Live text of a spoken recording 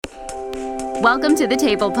Welcome to the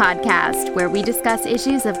Table Podcast, where we discuss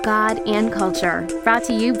issues of God and culture, brought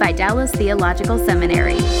to you by Dallas Theological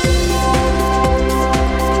Seminary.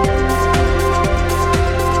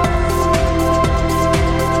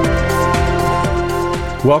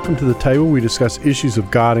 Welcome to the table. We discuss issues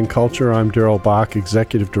of God and culture. I'm Darrell Bach,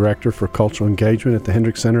 Executive Director for Cultural Engagement at the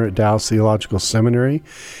Hendricks Center at Dallas Theological Seminary.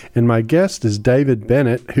 And my guest is David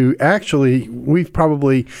Bennett, who actually,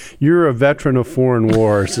 you're a veteran of foreign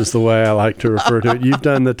wars, is the way I like to refer to it. You've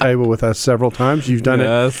done the table with us several times. You've done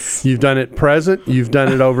You've done it present. You've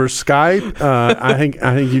done it over Skype. I think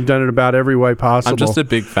you've done it about every way possible. I'm just a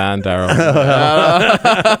big fan, Darrell.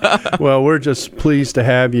 Well, we're just pleased to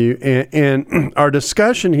have you. And our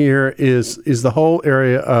discussion here is the whole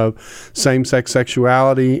area of same-sex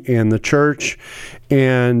sexuality and the church.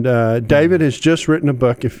 And David has just written a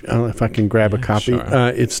book, if I can grab a copy. Sure.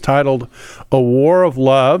 It's titled A War of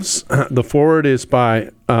Loves. The foreword is by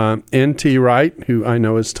N.T. Wright, who I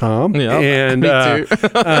know is Tom. Yeah, and, me too.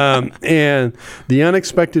 and The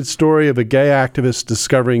Unexpected Story of a Gay Activist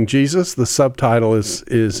Discovering Jesus. The subtitle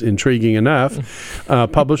is intriguing enough.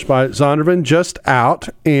 Published by Zondervan, just out.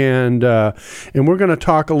 And we're going to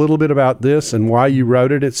talk a little bit about this and why you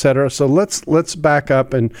wrote it, etc. So let's back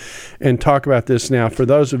up and talk about this now. For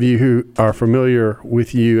those of you who are familiar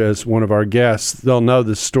with you as one of our guests, they'll know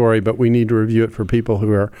this story, but we need to review it for people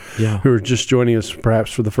who are just joining us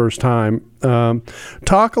perhaps for the first time.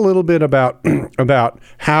 Talk a little bit about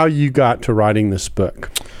how you got to writing this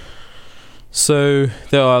book. So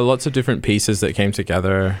there are lots of different pieces that came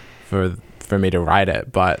together for me to write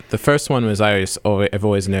it, but the first one was I've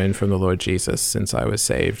always known from the Lord Jesus since I was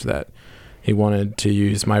saved that he wanted to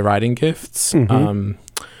use my writing gifts. Mm-hmm.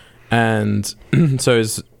 And so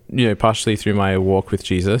it's, partially through my walk with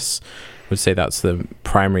Jesus, I would say that's the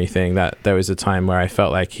primary thing, that there was a time where I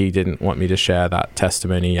felt like he didn't want me to share that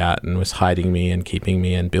testimony yet and was hiding me and keeping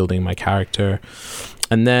me and building my character.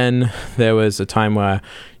 And then there was a time where,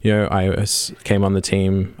 I came on the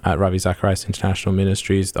team at Ravi Zacharias International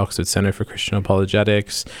Ministries, the Oxford Center for Christian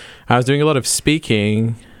Apologetics. I was doing a lot of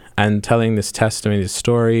speaking and telling this testimony, this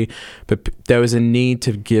story, but there was a need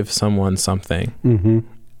to give someone something. Mm-hmm.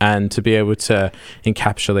 And to be able to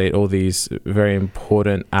encapsulate all these very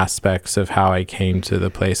important aspects of how I came to the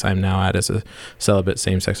place I'm now at as a celibate,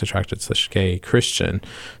 same-sex attracted / gay Christian.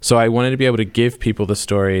 So I wanted to be able to give people the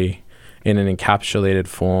story in an encapsulated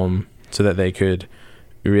form so that they could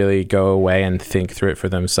really go away and think through it for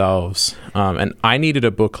themselves. And I needed a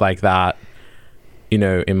book like that,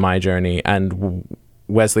 in my journey. And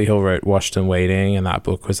Wesley Hill wrote Washed and Waiting, and that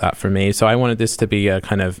book was that for me. So I wanted this to be a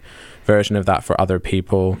kind of version of that for other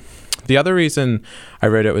people. The other reason I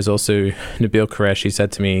wrote it was also Nabil Qureshi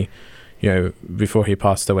said to me, before he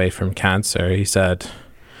passed away from cancer, he said,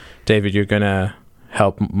 David, you're going to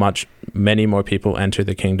help many more people enter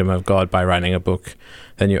the kingdom of God by writing a book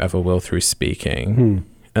than you ever will through speaking.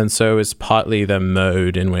 And so it was partly the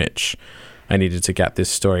mode in which I needed to get this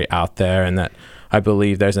story out there, and that I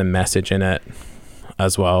believe there's a message in it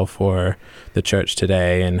as well for the church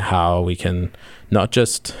today, and how we can not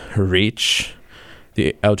just reach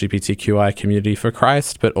the LGBTQI community for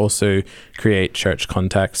Christ, but also create church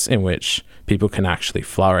contexts in which people can actually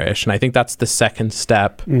flourish. And I think that's the second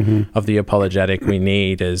step of the apologetic we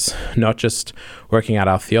need, is not just working out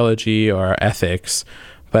our theology or our ethics,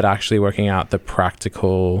 but actually working out the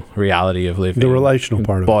practical reality of living the relational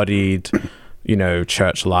part embodied,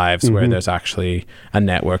 church lives where there's actually a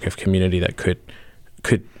network of community that could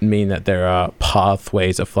mean that there are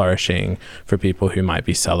pathways of flourishing for people who might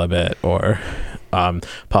be celibate, or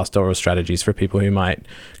pastoral strategies for people who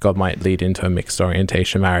God might lead into a mixed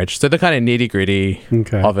orientation marriage. So the kind of nitty gritty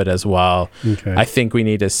of it as well. Okay. I think we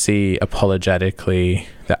need to see apologetically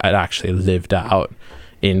that it actually lived out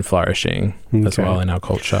in flourishing as well in our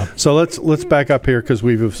culture. So let's back up here, because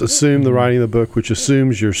we've assumed the writing of the book, which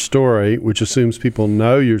assumes your story, which assumes people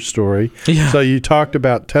know your story. Yeah. So you talked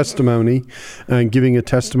about testimony and giving a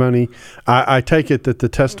testimony. I take it that the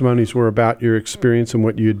testimonies were about your experience and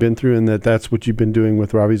what you had been through, and that's what you've been doing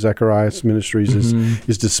with Ravi Zacharias Ministries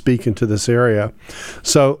is to speak into this area.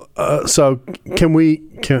 So can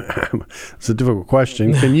it's a difficult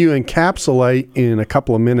question. Can you encapsulate in a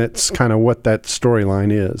couple of minutes kind of what that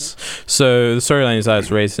storyline is? So the storyline is I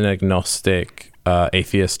was raised in an agnostic,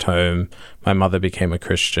 atheist home. My mother became a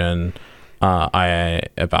Christian. I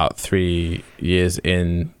about 3 years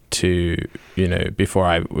into, before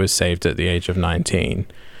I was saved at the age of 19.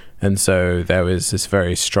 And so there was this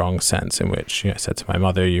very strong sense in which I said to my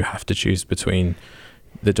mother, you have to choose between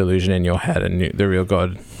the delusion in your head and the real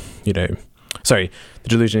God, the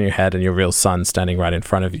delusion in your head and your real son standing right in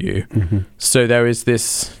front of you. So there is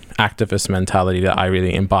this activist mentality that I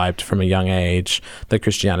really imbibed from a young age, that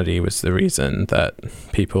Christianity was the reason that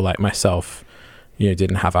people like myself,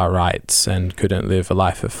 didn't have our rights and couldn't live a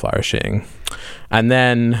life of flourishing. And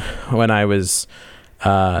then when I was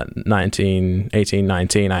 19,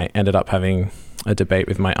 I ended up having a debate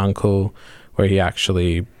with my uncle where he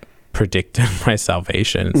actually predicted my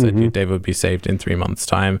salvation and said David would be saved in 3 months'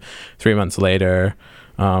 time. 3 months later,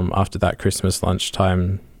 after that Christmas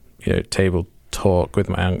lunchtime, table talk with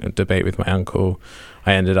debate with my uncle,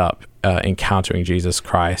 I ended up encountering Jesus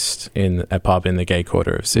Christ in a pub in the gay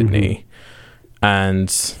quarter of Sydney. And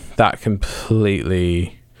that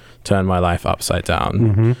completely turned my life upside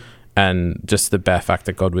down. And just the bare fact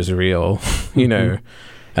that God was real,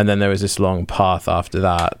 and then there was this long path after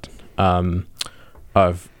that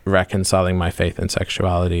of reconciling my faith and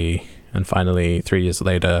sexuality, and finally 3 years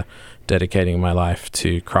later dedicating my life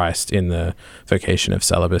to Christ in the vocation of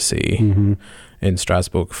celibacy in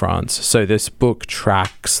Strasbourg, France. So this book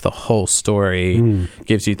tracks the whole story,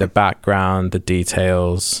 gives you the background, the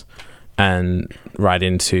details, and right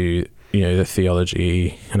into the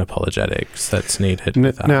theology and apologetics that's needed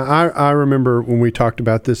with that. Now, I remember when we talked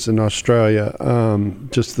about this in Australia,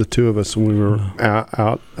 just the two of us, when we were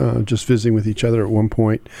out just visiting with each other at one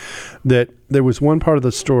point, that there was one part of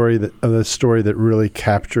the story that really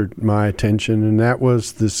captured my attention, and that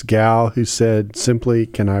was this gal who said simply,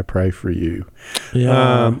 "Can I pray for you?"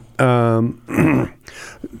 Yeah.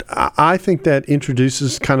 I think that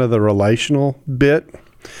introduces kind of the relational bit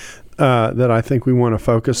that I think we want to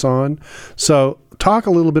focus on. So talk a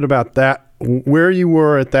little bit about that, where you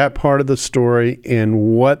were at that part of the story and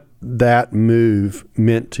what that move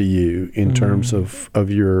meant to you in terms of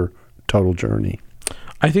your total journey.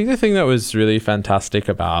 I think the thing that was really fantastic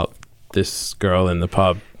about this girl in the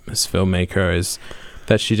pub, this filmmaker, is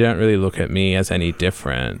that she didn't really look at me as any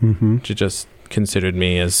different. She just considered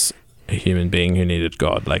me as a human being who needed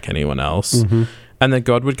God like anyone else. And then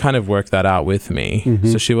God would kind of work that out with me.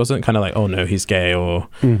 So she wasn't kind of like, oh no, he's gay, or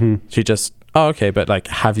she just, oh, okay, but like,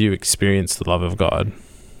 have you experienced the love of God?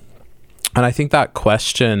 And I think that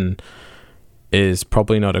question is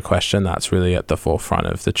probably not a question that's really at the forefront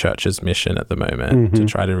of the church's mission at the moment, to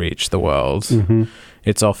try to reach the world.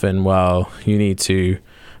 It's often, well, you need to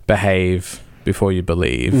behave before you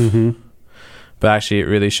believe. But actually it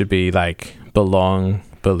really should be like belong,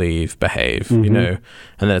 believe, behave, and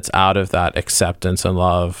then it's out of that acceptance and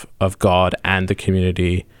love of God and the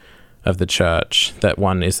community of the church that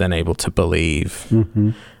one is then able to believe,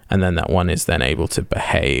 and then that one is then able to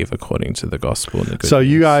behave according to the gospel and the good So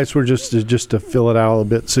news. You guys were just to fill it out a little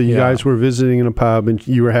bit. So you guys were visiting in a pub and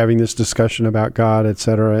you were having this discussion about God,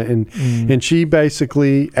 etc. And she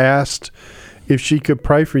basically asked if she could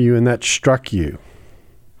pray for you, and that struck you.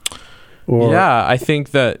 I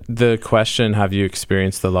think that the question, have you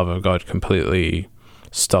experienced the love of God, completely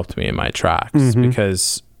stopped me in my tracks,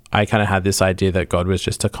 because I kind of had this idea that God was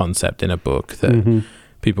just a concept in a book that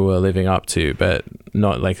people were living up to, but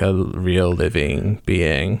not like a real living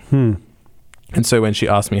being. And so when she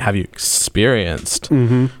asked me, have you experienced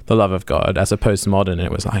the love of God, as a postmodern,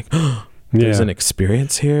 it was like, there's an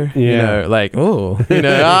experience here, like, oh,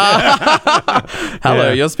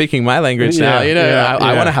 hello, you're speaking my language now,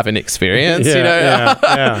 I want to have an experience,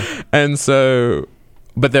 And so,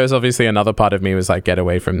 but there's obviously another part of me was like, get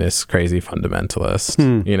away from this crazy fundamentalist,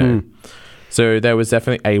 So there was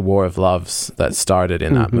definitely a war of loves that started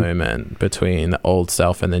in that moment between the old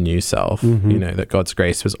self and the new self, that God's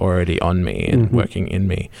grace was already on me and working in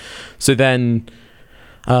me. So then,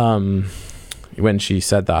 when she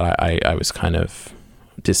said that, I was kind of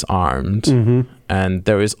disarmed. And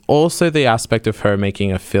there was also the aspect of her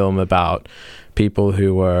making a film about people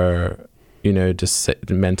who were,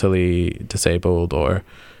 mentally disabled or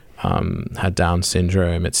had Down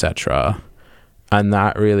syndrome, etc. And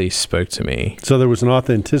that really spoke to me. So there was an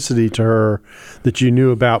authenticity to her that you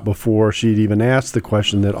knew about before she'd even asked the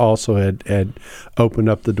question, that also had opened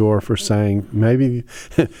up the door for saying, maybe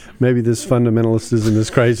this fundamentalist isn't as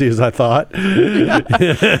crazy as I thought.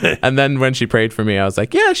 And then when she prayed for me, I was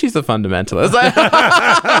like, yeah, she's a fundamentalist.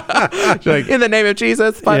 She's like, in the name of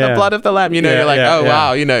Jesus, by the blood of the Lamb. You're like,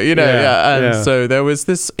 wow, And so there was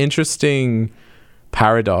this interesting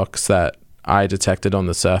paradox that I detected on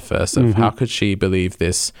the surface of how could she believe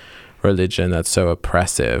this religion that's so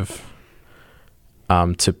oppressive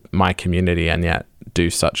to my community and yet do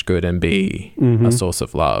such good and be a source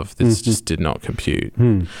of love. This just did not compute.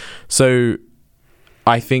 So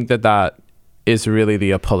I think that is really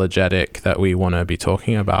the apologetic that we want to be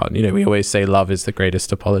talking about. We always say love is the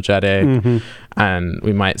greatest apologetic, and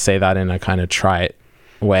we might say that in a kind of trite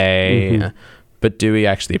way, but do we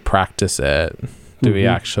actually practice it? Do we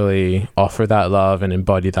actually offer that love and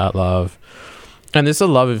embody that love? And this is a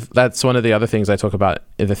love that's one of the other things I talk about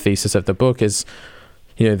in the thesis of the book is,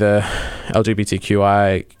 the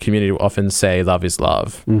LGBTQI community will often say love is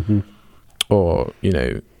love. Or,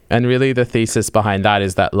 and really the thesis behind that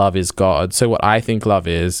is that love is God. So what I think love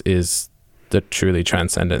is the truly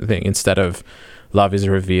transcendent thing. Instead of love is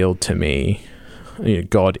revealed to me,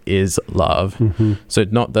 God is love. So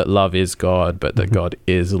not that love is God, but that God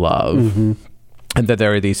is love. And that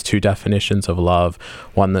there are these two definitions of love,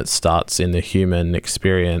 one that starts in the human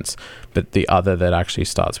experience, but the other that actually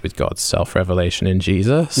starts with God's self-revelation in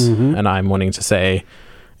Jesus. And I'm wanting to say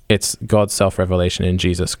it's God's self-revelation in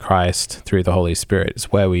Jesus Christ through the Holy Spirit.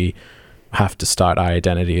 It's where we have to start our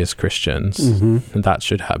identity as Christians. And that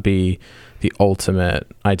should be the ultimate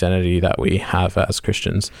identity that we have as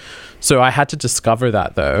Christians. So I had to discover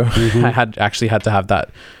that, though. I had to have that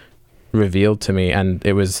revealed to me, and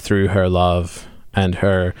it was through her love and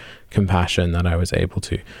her compassion that I was able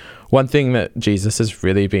to. One thing that Jesus has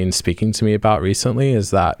really been speaking to me about recently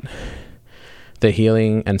is that the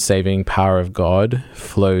healing and saving power of God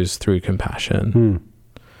flows through compassion.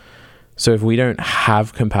 So if we don't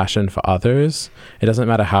have compassion for others, it doesn't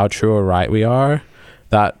matter how true or right we are,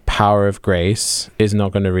 that power of grace is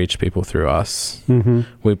not going to reach people through us.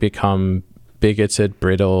 We become bigoted,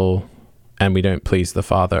 brittle, and we don't please the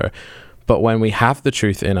Father. But when we have the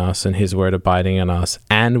truth in us and his word abiding in us,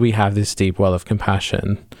 and we have this deep well of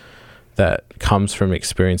compassion that comes from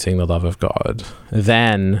experiencing the love of God,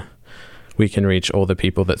 then we can reach all the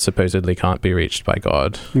people that supposedly can't be reached by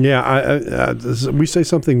God. Yeah, we say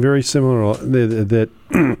something very similar, that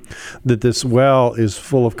this well is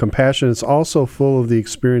full of compassion. It's also full of the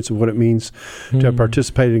experience of what it means to have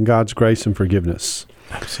participated in God's grace and forgiveness.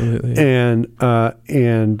 Absolutely. And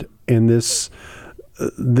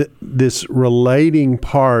this relating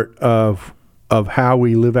part of how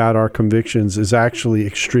we live out our convictions is actually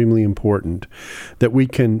extremely important. That we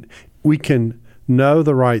can know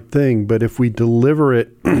the right thing, but if we deliver it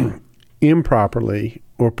improperly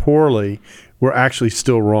or poorly, we're actually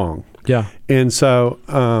still wrong. Yeah. And so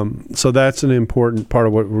that's an important part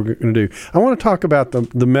of what we're going to do. I want to talk about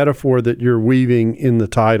the metaphor that you're weaving in the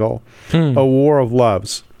title, A War of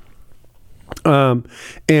Loves.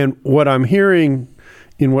 And what I'm hearing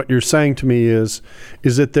in what you're saying to me is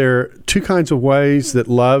that there are two kinds of ways that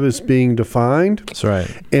love is being defined. That's right.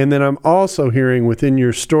 And then I'm also hearing within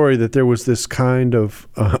your story that there was this kind of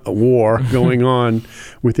war going on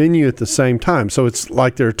within you at the same time. So it's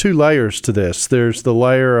like there are two layers to this. There's the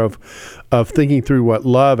layer of thinking through what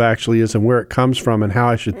love actually is and where it comes from and how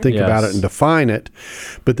I should think about it and define it.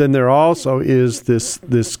 But then there also is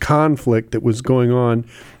this conflict that was going on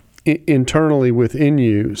internally within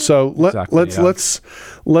you. So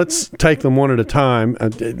let's take them one at a time.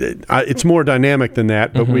 It's more dynamic than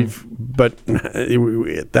that, but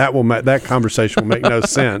that conversation will make no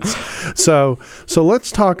sense. So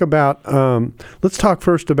let's talk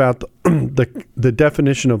first about the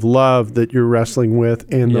definition of love that you're wrestling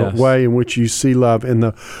with, and the way in which you see love, and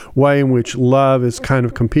the way in which love is kind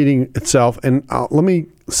of competing itself. And let me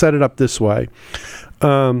set it up this way.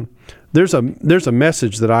 There's a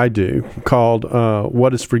message that I do called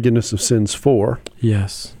What is Forgiveness of Sins For?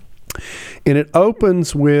 Yes. And it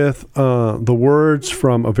opens with the words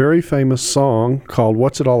from a very famous song called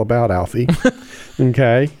What's It All About, Alfie?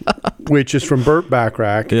 Okay. Which is from Burt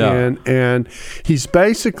Bacharach. Yeah. And he's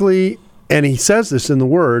basically, and he says this in the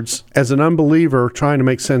words, as an unbeliever trying to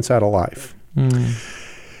make sense out of life.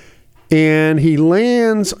 And he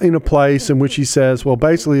lands in a place in which he says, well,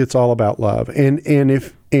 basically it's all about love. And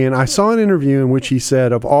I saw an interview in which he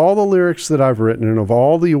said, of all the lyrics that I've written and of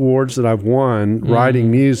all the awards that I've won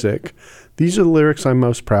writing music, these are the lyrics I'm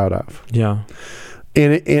most proud of. Yeah.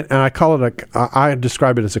 And I call it I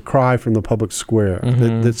describe it as a cry from the public square.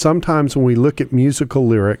 That sometimes when we look at musical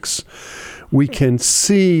lyrics, we can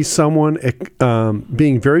see someone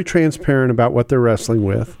being very transparent about what they're wrestling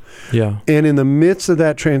with. Yeah. And in the midst of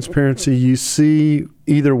that transparency, you see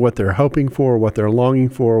either what they're hoping for, or what they're longing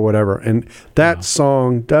for, or whatever. And that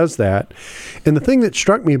song does that. And the thing that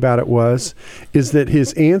struck me about it is that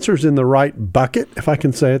his answer's in the right bucket, if I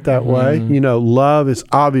can say it that way. Love is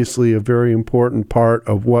obviously a very important part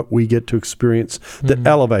of what we get to experience that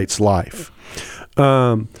elevates life.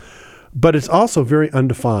 But it's also very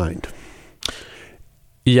undefined.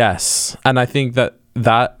 Yes. And I think that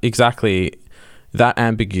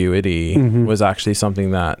ambiguity was actually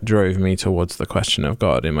something that drove me towards the question of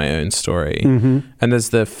God in my own story. And there's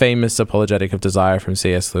the famous apologetic of desire from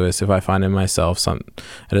C.S. Lewis: if I find in myself a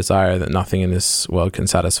desire that nothing in this world can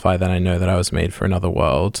satisfy, then I know that I was made for another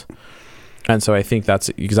world. And so I think that's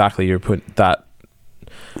exactly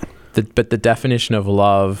But the definition of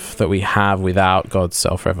love that we have without God's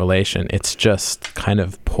self-revelation, it's just kind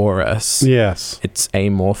of porous. Yes. It's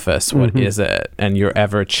amorphous. What is it? And you're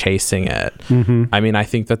ever chasing it. I mean, I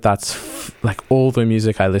think that's like all the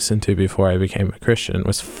music I listened to before I became a Christian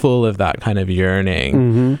was full of that kind of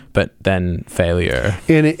yearning, but then failure.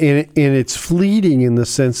 And it's fleeting in the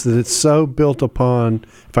sense that it's so built upon,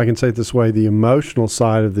 if I can say it this way, the emotional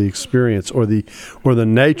side of the experience or the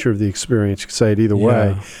nature of the experience, you could say it either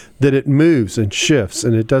way, that it moves and shifts,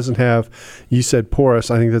 and it doesn't have, you said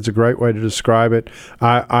porous, I think that's a great way to describe it.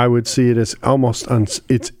 I would see it as almost,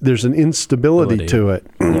 there's an instability to it.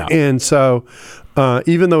 Yeah. And so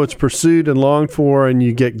even though it's pursued and longed for and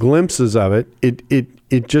you get glimpses of it,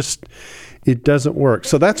 it doesn't work.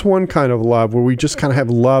 So that's one kind of love where we just kind of have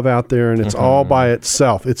love out there and it's all by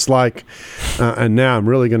itself. It's like, and now I'm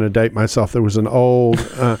really going to date myself. There was an old,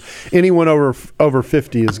 anyone over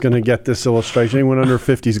 50 is going to get this illustration. Anyone under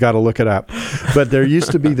 50's got to look it up. But there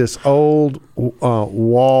used to be this old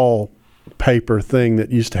wall paper thing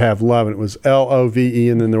that used to have love, and it was LOVE,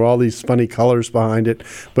 and then there were all these funny colors behind it.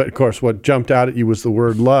 But of course, what jumped out at you was the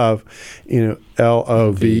word love,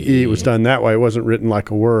 LOVE. It was done that way. It wasn't written like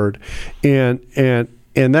a word, and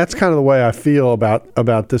that's kind of the way I feel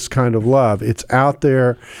about this kind of love. It's out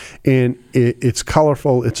there, and it's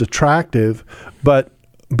colorful, it's attractive, but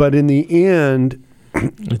in the end,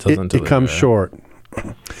 it comes short.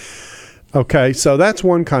 Okay, so that's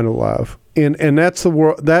one kind of love. And that's the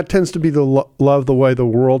world. That tends to be the love the way the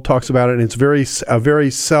world talks about it, and it's a very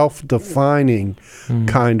self-defining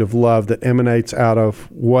kind of love that emanates out of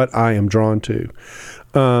what I am drawn to.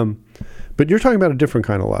 But you're talking about a different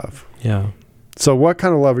kind of love. Yeah. So what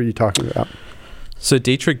kind of love are you talking about? So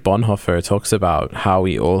Dietrich Bonhoeffer talks about how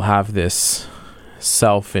we all have this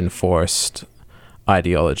self-enforced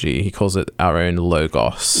ideology. He calls it our own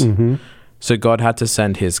logos. So God had to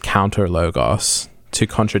send his counter logos to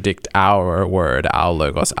contradict our word, our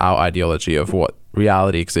logos, our ideology of what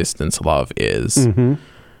reality, existence, love is. And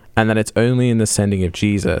that it's only in the sending of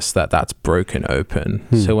Jesus that's broken open.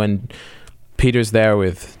 So when Peter's there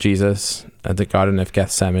with Jesus at the Garden of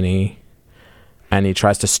Gethsemane, and he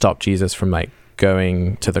tries to stop Jesus from like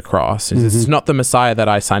going to the cross, he says, it's not the Messiah that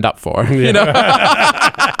I signed up for. You know?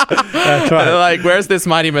 That's right. Like, where's this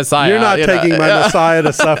mighty Messiah? You're not taking my Messiah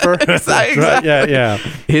to suffer. Exactly. Right? Yeah.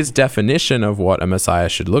 His definition of what a Messiah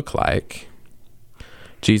should look like,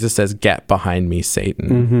 Jesus says, "Get behind me,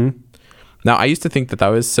 Satan." Now, I used to think that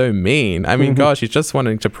was so mean. I mean, gosh, he's just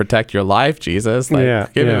wanting to protect your life, Jesus.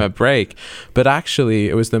 Like, give him a break. But actually,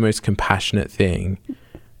 it was the most compassionate thing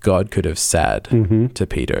God could have said to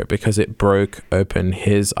Peter, because it broke open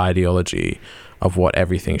his ideology of what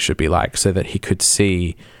everything should be like, so that he could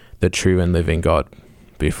see the true and living God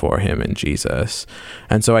before him in Jesus.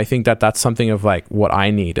 And so I think that's something of like what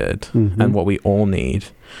I needed and what we all need,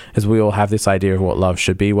 is we all have this idea of what love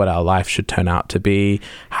should be, what our life should turn out to be,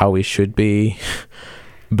 how we should be.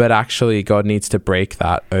 But actually God needs to break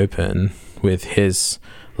that open with his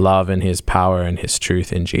love and his power and his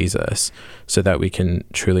truth in Jesus, so that we can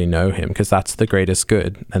truly know him, because that's the greatest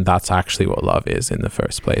good, and that's actually what love is in the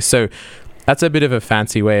first place. So that's a bit of a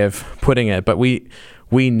fancy way of putting it, but we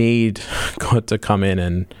need God to come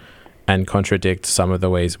in and contradict some of the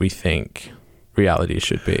ways we think reality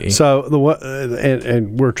should be. So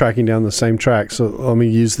and we're tracking down the same track. So let me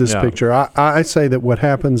use this picture. I say that what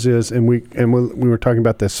happens is, and we were talking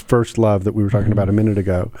about this first love that we were talking about a minute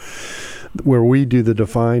ago, where we do the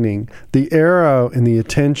defining. The arrow and the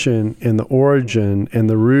attention and the origin and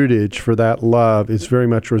the rootage for that love is very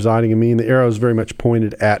much residing in me, and the arrow is very much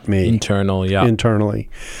pointed at me. Internally.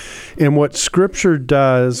 And what Scripture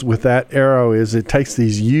does with that arrow is it takes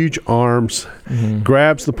these huge arms,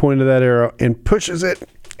 grabs the point of that arrow, and pushes it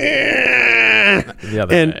the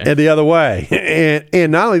other way.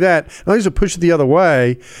 And not only that, not only does it push it the other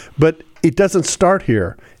way, but it doesn't start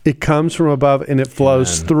here. It comes from above and it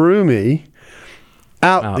flows through me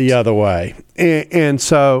out the other way. And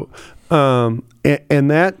so, and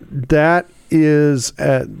that is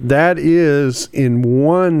in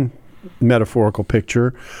one metaphorical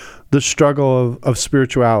picture, the struggle of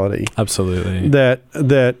spirituality. Absolutely.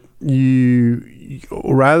 That you,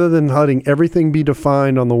 rather than letting everything be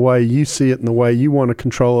defined on the way you see it and the way you want to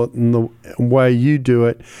control it and the way you do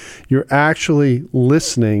it, you're actually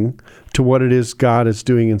listening to what it is God is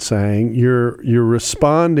doing and saying. You're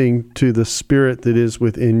responding to the Spirit that is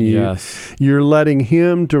within you. Yes. You're letting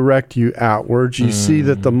Him direct you outwards. You see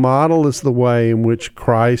that the model is the way in which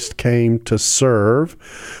Christ came to serve.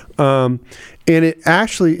 And it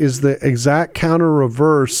actually is the exact counter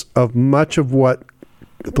reverse of much of what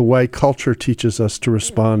the way culture teaches us to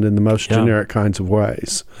respond in the most generic kinds of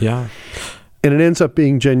ways. Yeah. And it ends up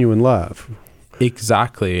being genuine love.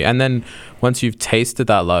 Exactly. And then once you've tasted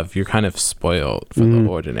that love, you're kind of spoiled for the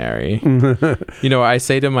ordinary. You know, I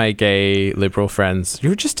say to my gay liberal friends,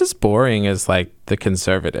 you're just as boring as like the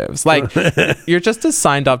conservatives. Like you're just as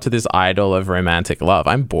signed up to this idol of romantic love.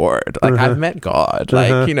 I'm bored. Like I've met God.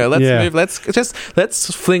 Like, you know, let's move.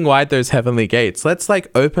 Let's fling wide those heavenly gates. Let's like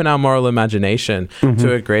open our moral imagination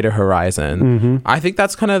to a greater horizon. I think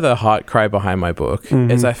that's kind of the heart cry behind my book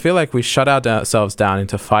is I feel like we shut ourselves down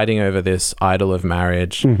into fighting over this idol of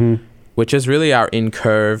marriage, which is really our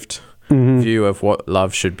incurved view of what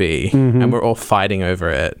love should be. And we're all fighting over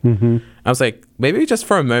it. I was like, maybe just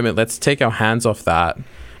for a moment, let's take our hands off that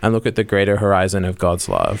and look at the greater horizon of God's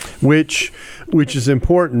love. Which is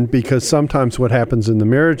important because sometimes what happens in the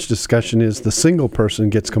marriage discussion is the single person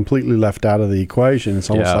gets completely left out of the equation. It's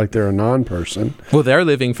almost like they're a non-person. Well, they're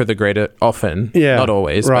living for the greater, often, not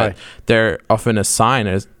always, but they're often a sign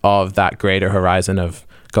of that greater horizon of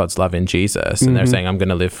God's love in Jesus, and they're saying, I'm going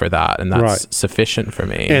to live for that, and that's sufficient for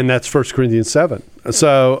me. And that's 1 Corinthians 7.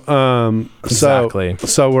 So, exactly.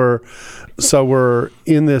 So we're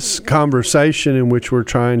in this conversation in which we're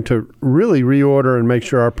trying to really reorder and make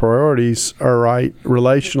sure our priorities are right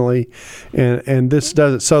relationally, and this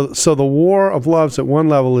does it. So the war of loves at one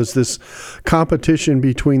level is this competition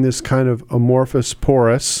between this kind of amorphous,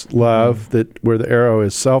 porous love that where the arrow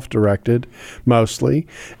is self-directed mostly,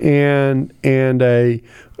 and an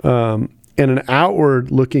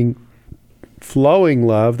outward-looking, flowing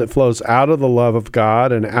love that flows out of the love of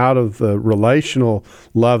God and out of the relational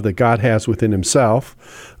love that God has within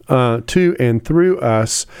himself to and through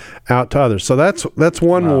us out to others. So that's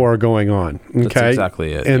one war going on. Okay, that's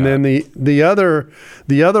exactly it. And then the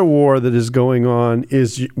other war that is going on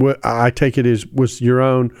is, I take it, was your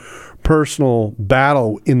own personal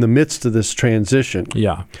battle in the midst of this transition.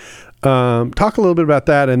 Yeah. Talk a little bit about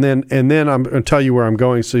that, and then I'm going to tell you where I'm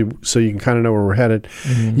going, so you can kind of know where we're headed.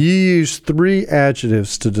 You used 3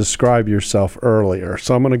 adjectives to describe yourself earlier,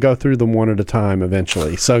 so I'm going to go through them one at a time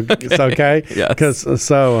eventually. So it's okay, yes. Because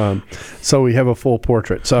so we have a full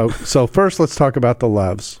portrait. So first, let's talk about the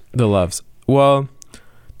loves. The loves. Well,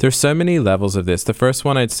 there's so many levels of this. The first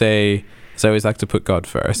one I'd say is I always like to put God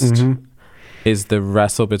first. Is the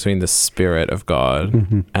wrestle between the Spirit of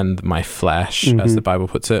God and my flesh, as the Bible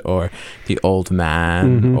puts it, or the old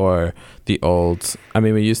man, or the old, I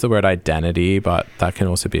mean, we use the word identity, but that can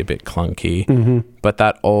also be a bit clunky, but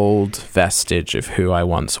that old vestige of who I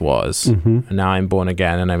once was. And now I'm born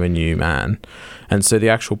again and I'm a new man. And so the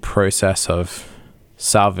actual process of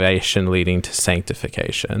salvation leading to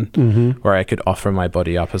sanctification, where I could offer my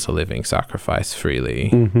body up as a living sacrifice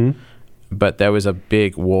freely. But there was a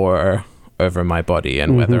big war over my body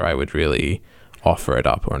and whether I would really offer it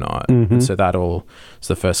up or not. And so that all is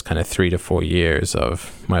the first kind of 3 to 4 years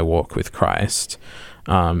of my walk with Christ.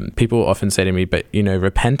 People often say to me, but, you know,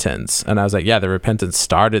 repentance. And I was like, yeah, the repentance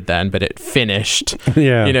started then, but it finished, 3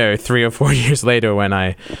 or 4 years later when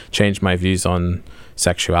I changed my views on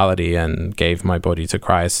sexuality and gave my body to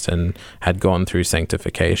Christ and had gone through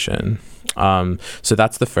sanctification. So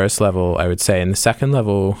that's the first level, I would say. And the second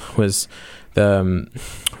level was the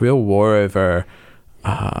real war over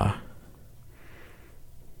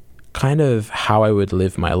kind of how I would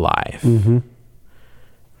live my life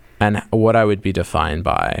and what I would be defined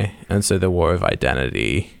by. And so the war of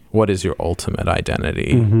identity. What is your ultimate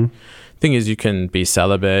identity? Thing is, you can be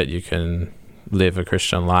celibate, you can live a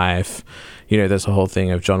Christian life. You know, there's a whole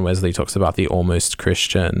thing of John Wesley talks about the almost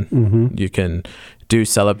Christian. You can do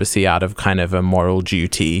celibacy out of kind of a moral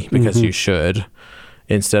duty because you should,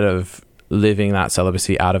 instead of living that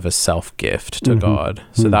celibacy out of a self-gift to God.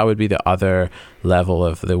 So that would be the other level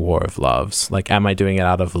of the war of loves. Like, am I doing it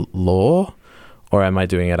out of law or am I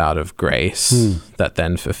doing it out of grace that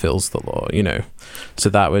then fulfills the law, you know? So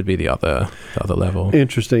that would be the other level.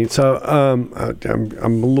 Interesting. So I'm a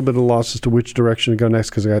little bit at a loss as to which direction to go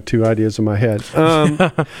next because I got 2 ideas in my head.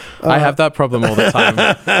 I have that problem all the time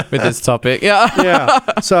with this topic.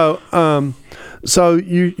 Yeah. So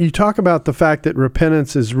you talk about the fact that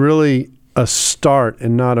repentance is really a start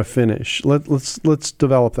and not a finish. Let's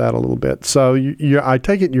develop that a little bit. So I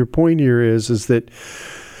take it your point here is that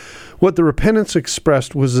what the repentance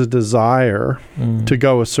expressed was a desire to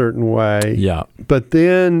go a certain way. Yeah. But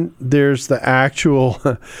then there's the actual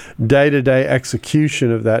day-to-day execution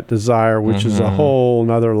of that desire, which is a whole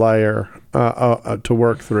nother layer to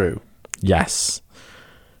work through. Yes.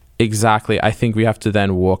 Exactly. I think we have to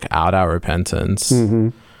then walk out our repentance.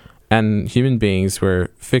 And human beings, we're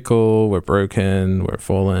fickle, we're broken, we're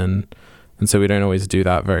fallen. And so we don't always do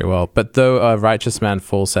that very well. But though a righteous man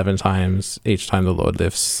falls 7 times, each time the Lord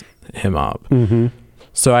lifts him up. Mm-hmm.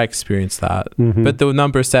 So I experienced that. Mm-hmm. But the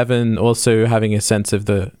number 7, also having a sense of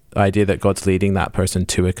the idea that God's leading that person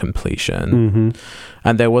to a completion. Mm-hmm.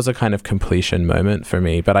 And there was a kind of completion moment for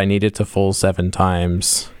me, but I needed to fall 7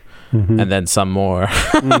 times. Mm-hmm. And then some more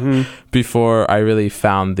mm-hmm. before I really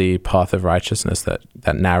found the path of righteousness,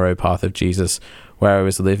 that narrow path of Jesus, where I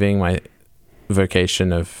was living my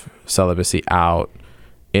vocation of celibacy out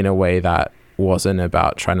in a way that wasn't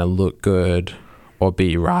about trying to look good or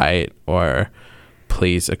be right or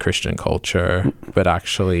please a Christian culture, but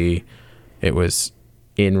actually it was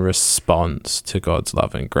in response to God's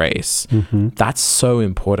love and grace. Mm-hmm. That's so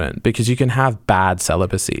important, because you can have bad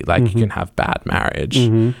celibacy, like mm-hmm. you can have bad marriage,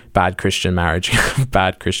 mm-hmm. bad Christian marriage,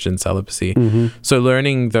 bad Christian celibacy. Mm-hmm. So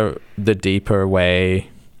learning the deeper way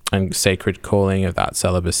and sacred calling of that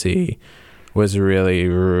celibacy was really,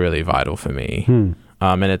 really vital for me.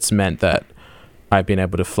 And it's meant that I've been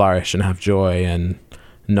able to flourish and have joy and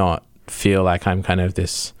not feel like I'm kind of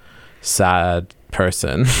this sad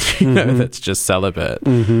person, mm-hmm. that's just celibate.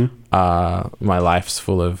 Mm-hmm. My life's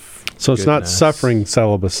full of so it's goodness. not suffering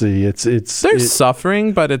celibacy. There's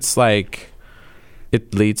suffering, but it's like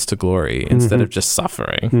it leads to glory instead mm-hmm. of just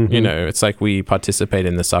suffering. Mm-hmm. It's like we participate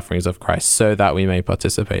in the sufferings of Christ so that we may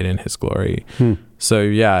participate in his glory. So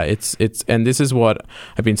yeah, it's and this is what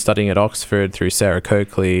I've been studying at Oxford through Sarah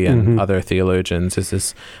Coakley and mm-hmm. other theologians, is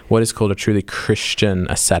this what is called a truly Christian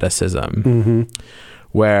asceticism. Mm-hmm.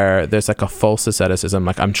 Where there's like a false asceticism,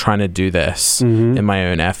 like I'm trying to do this mm-hmm. in my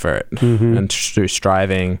own effort mm-hmm. and through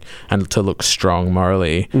striving and to look strong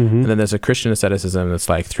morally. Mm-hmm. And then there's a Christian asceticism that's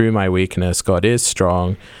like, through my weakness, God is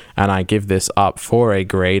strong, and I give this up for a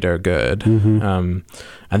greater good. Mm-hmm.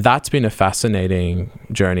 And that's been a fascinating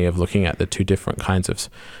journey of looking at the two different kinds of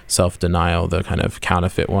self-denial, the kind of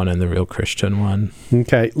counterfeit one and the real Christian one.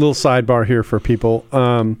 Okay, little sidebar here for people.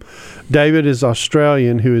 David is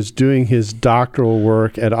Australian, who is doing his doctoral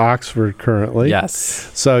work at Oxford currently. Yes.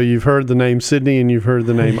 So you've heard the name Sydney and you've heard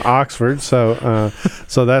the name Oxford. So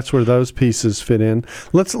so that's where those pieces fit in.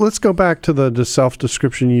 Let's go back to the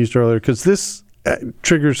self-description you used earlier, because this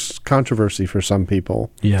triggers controversy for some people.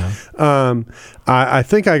 Yeah. I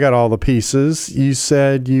think I got all the pieces. You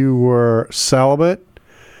said you were celibate,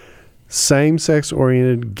 same-sex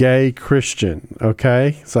oriented, gay Christian.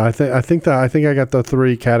 Okay, so I think I got the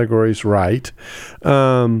 3 categories right.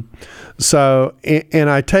 So and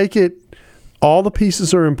I take it all the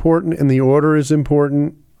pieces are important and the order is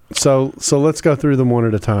important. So let's go through them one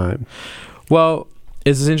at a time. Well,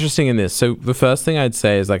 it's interesting in this. So the first thing I'd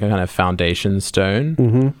say is like a kind of foundation stone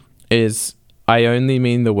mm-hmm. is I only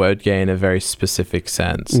mean the word gay in a very specific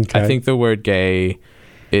sense. Okay. I think the word gay,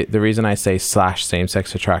 the reason I say /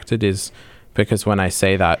 same-sex attracted is because when I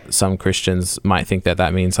say that, some Christians might think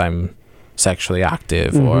that means I'm sexually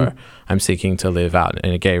active mm-hmm. or I'm seeking to live out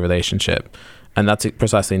in a gay relationship. And that's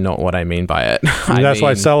precisely not what I mean by it. That's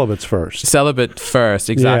why celibate's first. Celibate first,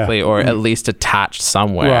 exactly, yeah. or at least attached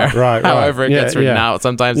somewhere. Right. However it gets written out.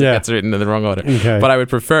 Sometimes it Yeah. gets written in the wrong order. Okay. But I would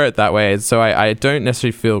prefer it that way. So I don't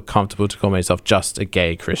necessarily feel comfortable to call myself just a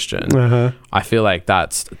gay Christian. Uh-huh. I feel like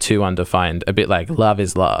that's too undefined, a bit like love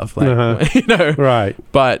is love. Like, Uh-huh. Right.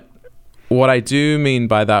 But what I do mean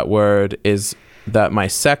by that word is that my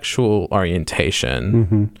sexual orientation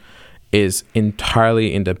mm-hmm. is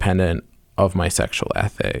entirely independent of my sexual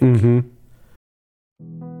ethic. Mm-hmm.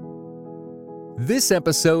 This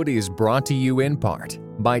episode is brought to you in part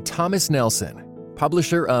by Thomas Nelson,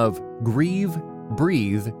 publisher of Grieve,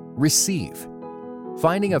 Breathe, Receive.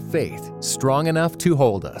 Finding a faith strong enough to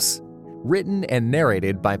hold us. Written and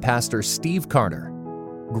narrated by Pastor Steve Carter.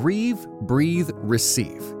 Grieve, Breathe,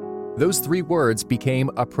 Receive. Those 3 words became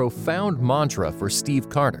a profound mantra for Steve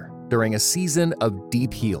Carter during a season of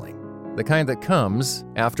deep healing, the kind that comes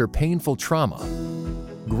after painful trauma.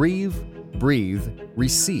 Grieve, Breathe,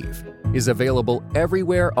 Receive is available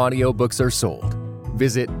everywhere audiobooks are sold.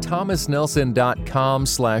 Visit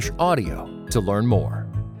thomasnelson.com/audio to learn more.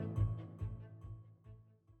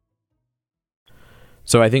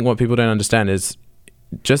 So I think what people don't understand is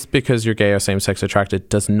just because you're gay or same-sex attracted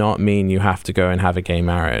does not mean you have to go and have a gay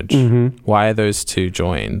marriage. Mm-hmm. Why are those two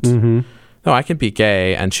joined? Mm-hmm. No, I can be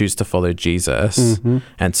gay and choose to follow Jesus mm-hmm.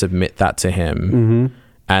 and submit that to him mm-hmm.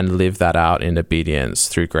 and live that out in obedience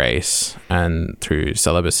through grace and through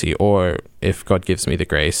celibacy, or if God gives me the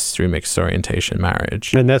grace, through mixed orientation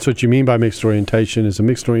marriage. And that's what you mean by mixed orientation, is a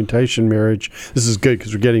mixed orientation marriage. This is good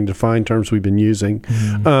because we're getting defined terms we've been using.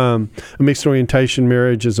 Mm-hmm. A mixed orientation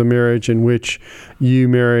marriage is a marriage in which you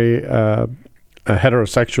marry a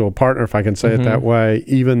heterosexual partner, if I can say it that way,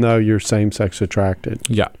 even though you're same-sex attracted.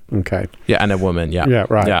 Yeah. Okay. Yeah, and a woman. Yeah. Yeah.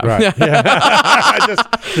 Right. Yeah. Right. Yeah.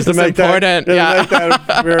 just to make important. make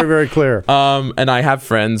that very, very clear. And I have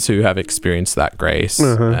friends who have experienced that grace,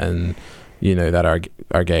 and that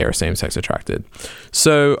are gay or same-sex attracted.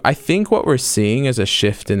 So I think what we're seeing is a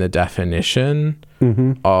shift in the definition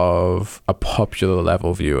of a popular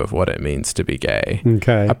level view of what it means to be gay.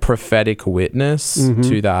 Okay. A prophetic witness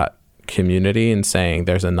to that community and saying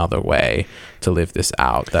there's another way to live this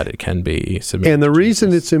out, that it can be submitted. And the to reason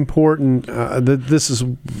Jesus. it's important, this is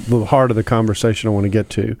the heart of the conversation I want to get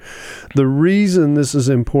to. The reason this is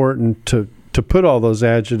important to put all those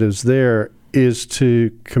adjectives there is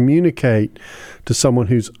to communicate to someone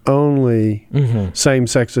who's only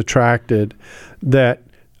same-sex attracted that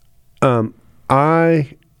I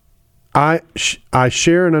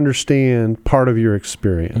share and understand part of your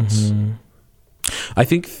experience. I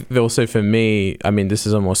think also for me, I mean, this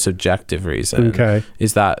is a more subjective reason,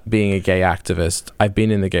 is that being a gay activist, I've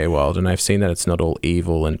been in the gay world and I've seen that it's not all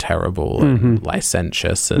evil and terrible and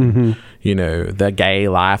licentious and, the gay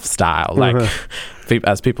lifestyle, like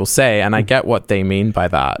as people say, and I get what they mean by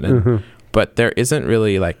that. And, but there isn't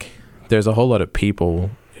really there's a whole lot of people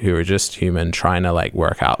who are just human trying to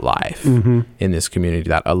work out life in this community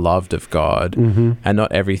that are loved of God, and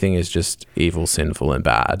not everything is just evil, sinful and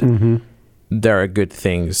bad. There are good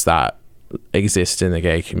things that exist in the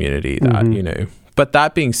gay community that, but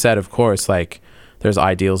that being said, of course, there's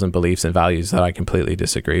ideals and beliefs and values that I completely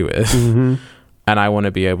disagree with. And I want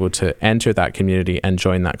to be able to enter that community and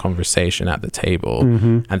join that conversation at the table.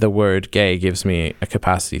 And the word gay gives me a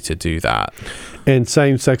capacity to do that. And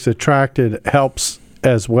same-sex attracted helps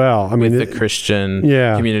as well. I mean, the Christian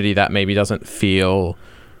community that maybe doesn't feel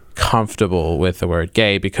comfortable with the word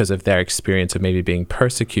gay because of their experience of maybe being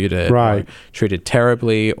persecuted or treated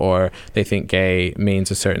terribly, or they think gay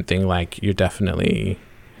means a certain thing, like you're definitely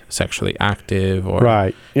sexually active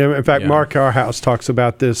or in fact, Mark Carhouse talks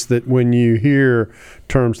about this, that when you hear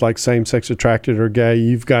terms like same-sex attracted or gay,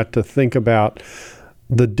 you've got to think about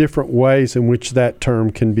the different ways in which that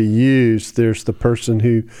term can be used. There's the person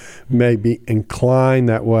who may be inclined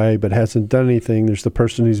that way but hasn't done anything. There's the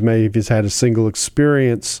person who's maybe has had a single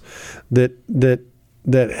experience that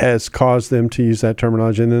has caused them to use that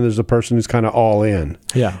terminology, and then there's a person who's kind of all in.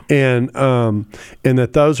 And that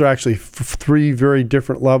those are actually three very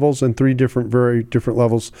different levels and very different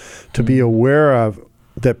levels to be aware of.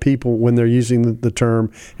 That people, when they're using the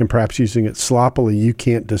term and perhaps using it sloppily, you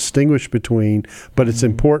can't distinguish between, but it's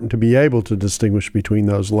important to be able to distinguish between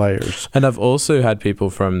those layers. And I've also had people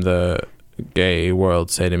from the gay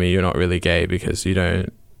world say to me, you're not really gay because you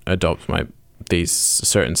don't adopt these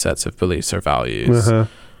certain sets of beliefs or values.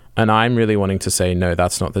 And I'm really wanting to say, no,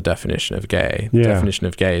 that's not the definition of gay. The definition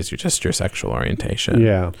of gay is just your sexual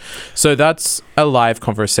orientation. So that's a live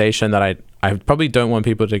conversation that I probably don't want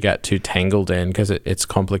people to get too tangled in because it's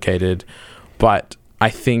complicated. But I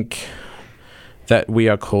think that we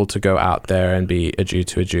are called to go out there and be a Jew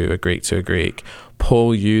to a Jew, a Greek to a Greek.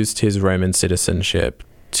 Paul used his Roman citizenship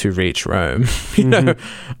to reach Rome.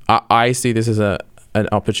 I see this as an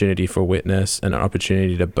opportunity for witness and an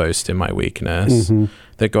opportunity to boast in my weakness,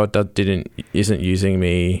 that God isn't using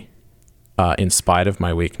me in spite of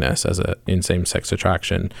my weakness in same-sex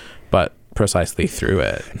attraction, but precisely through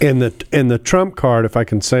it. And the trump card, if I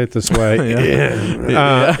can say it this way,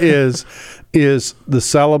 is the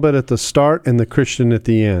celibate at the start and the Christian at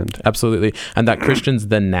the end. Absolutely. And that Christian's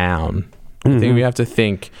the noun. I think we have to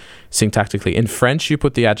think syntactically. In French, you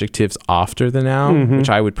put the adjectives after the noun, which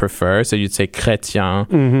I would prefer. So you'd say chrétien,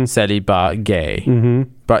 célibat, gay.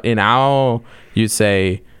 But in our, you'd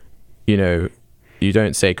say, you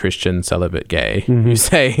don't say Christian, celibate, gay. You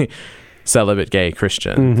say celibate, gay,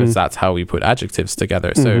 Christian, because that's how we put adjectives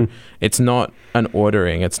together. So it's not an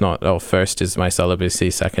ordering. It's not, first is my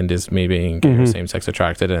celibacy, second is me being gay or same-sex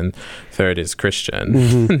attracted, and third is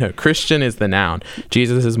Christian. No, Christian is the noun.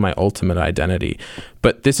 Jesus is my ultimate identity.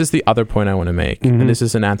 But this is the other point I want to make, and this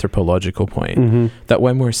is an anthropological point, that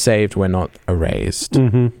when we're saved, we're not erased.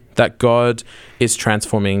 That God is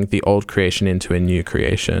transforming the old creation into a new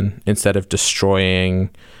creation instead of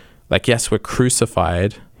destroying. Yes, we're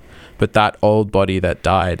crucified, but that old body that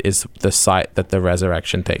died is the site that the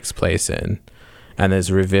resurrection takes place in and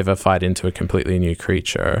is revivified into a completely new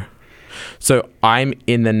creature. So I'm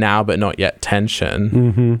in the now but not yet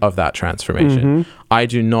tension of that transformation. I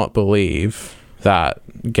do not believe that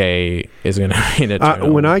gay is going to be an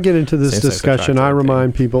eternal. When I get into this discussion, I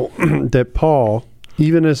remind people that Paul,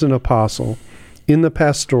 even as an apostle, in the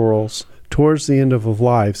pastorals, towards the end of his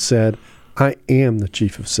life, said, I am the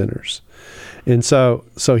chief of sinners. And so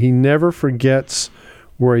he never forgets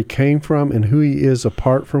where he came from and who he is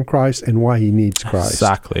apart from Christ and why he needs Christ.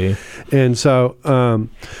 Exactly. And so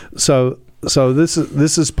this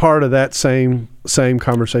is part of that same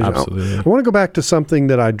conversation. Absolutely. I want to go back to something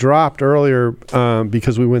that I dropped earlier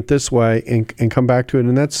because we went this way and come back to it,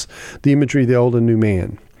 and that's the imagery of the old and new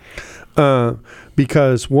man.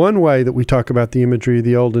 Because one way that we talk about the imagery of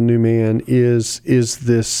the old and new man is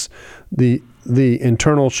this the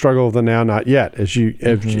internal struggle of the now not yet, as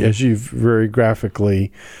you've very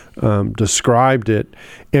graphically described it,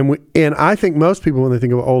 and I think most people, when they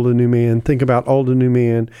think of old and new man, think about old and new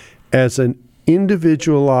man as an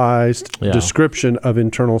individualized description of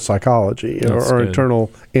internal psychology or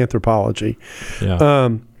internal anthropology. Yeah.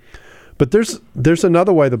 But there's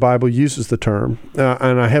another way the Bible uses the term,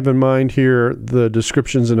 and I have in mind here the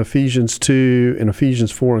descriptions in Ephesians 2, in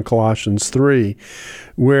Ephesians 4, and Colossians 3,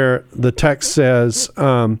 where the text says,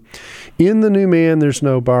 in the new man there's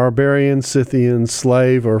no barbarian, Scythian,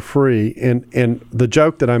 slave, or free. And the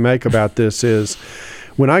joke that I make about this is,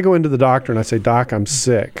 when I go into the doctor and I say, Doc, I'm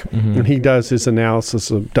sick, and he does his analysis,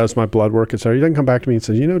 does my blood work, etc., he doesn't come back to me and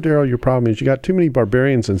says, Daryl, your problem is you got too many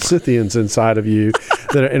barbarians and Scythians inside of you,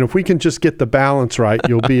 and if we can just get the balance right,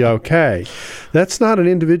 you'll be okay. That's not an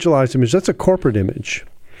individualized image. That's a corporate image.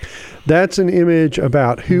 That's an image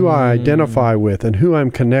about who I identify with and who I'm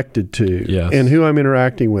connected to and who I'm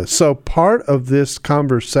interacting with. So part of this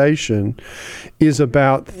conversation is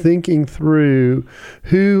about thinking through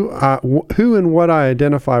who and what I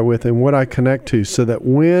identify with and what I connect to, so that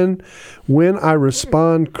when I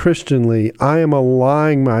respond Christianly, I am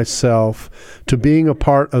aligning myself to being a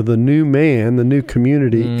part of the new man, the new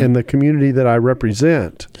community, and the community that I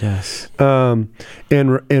represent. Yes. And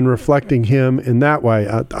reflecting him in that way.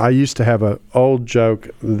 I used to have an old joke.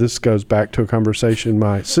 This goes back to a conversation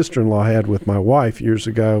my sister-in-law had with my wife years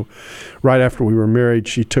ago. Right after we were married,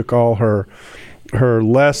 she took all her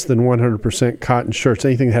less than 100% cotton shirts,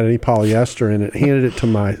 anything that had any polyester in it, handed it to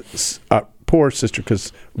my poor sister,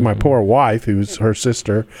 because my poor wife, who's her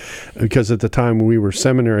sister, because at the time we were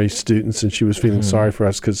seminary students, and she was feeling sorry for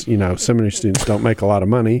us because, seminary students don't make a lot of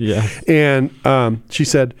money. Yeah. And she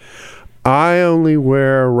said, I only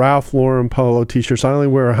wear Ralph Lauren polo t-shirts. I only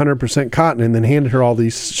wear 100% cotton, and then handed her all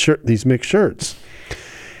these mixed shirts.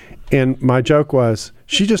 And my joke was,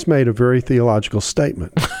 she just made a very theological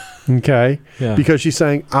statement. Okay? Yeah. Because she's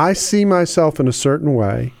saying, I see myself in a certain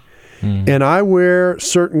way, and I wear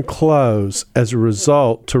certain clothes as a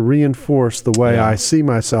result to reinforce the way I see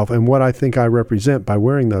myself and what I think I represent by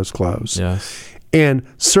wearing those clothes. Yes. And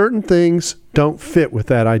certain things don't fit with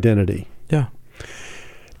that identity. Yeah.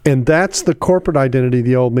 And that's the corporate identity of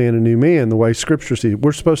the old man and new man, the way Scripture sees it.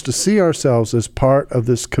 We're supposed to see ourselves as part of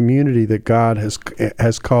this community that God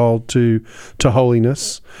has called to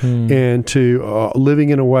holiness and to living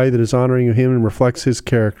in a way that is honoring of Him and reflects His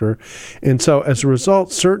character. And so as a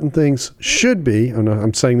result, certain things should be, and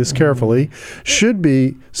I'm saying this carefully, should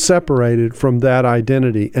be separated from that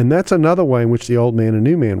identity. And that's another way in which the old man and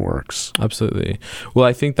new man works. Absolutely. Well,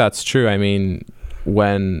 I think that's true. I mean,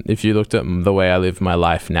 if you looked at the way I live my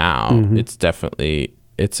life now, it's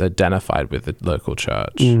identified with the local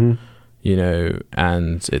church, and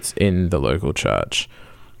it's in the local church.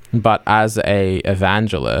 But as a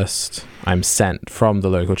evangelist, I'm sent from the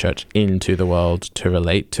local church into the world to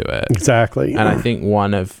relate to it. Exactly. And I think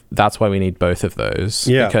that's why we need both of those.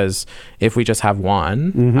 Yeah. Because if we just have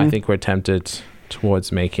one, I think we're tempted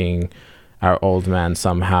towards making our old man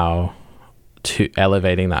somehow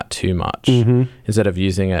elevating that too much instead of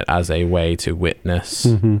using it as a way to witness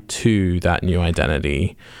to that new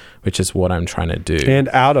identity, which is what I'm trying to do. And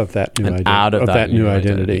out of that new identity. Out of that new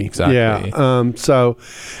identity. Exactly.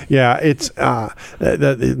 Yeah. It's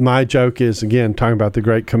my joke is, again, talking about the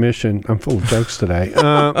Great Commission. I'm full of jokes today.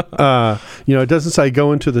 It doesn't say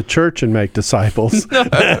go into the church and make disciples.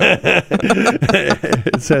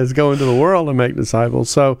 It says go into the world and make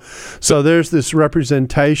disciples. So there's this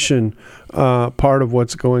representation part of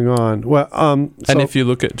what's going on. Well, and if you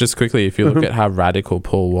look at at how radical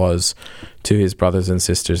Paul was to his brothers and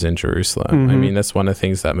sisters in Jerusalem, I mean, that's one of the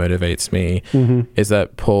things that motivates me is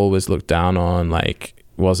that Paul was looked down on, like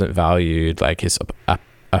wasn't valued, like his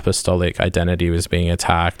apostolic identity was being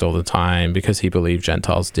attacked all the time because he believed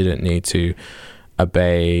Gentiles didn't need to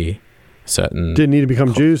obey didn't need to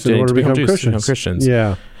become Jews in order to become Christians.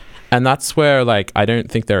 Yeah. And that's where, like, I don't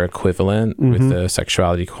think they're equivalent with the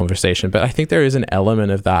sexuality conversation, but I think there is an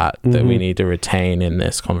element of that we need to retain in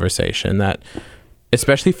this conversation, that,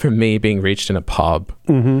 especially for me being reached in a pub,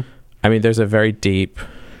 I mean, there's a very deep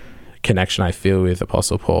connection I feel with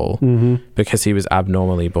Apostle Paul, because he was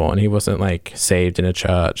abnormally born. He wasn't like saved in a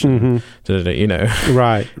church, and, you know,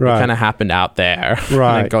 right. It kind of happened out there,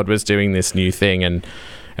 right? And God was doing this new thing, and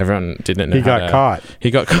everyone didn't know. He got caught.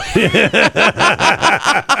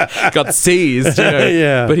 Got seized, you know?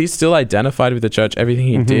 Yeah. But he still identified with the church. Everything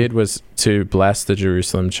he did was to bless the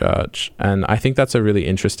Jerusalem church. And I think that's a really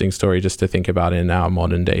interesting story just to think about in our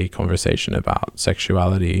modern day conversation about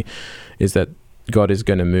sexuality, is that God is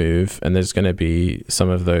going to move, and there's going to be some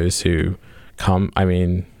of those who come, I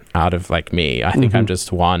mean, out of like me. I think I'm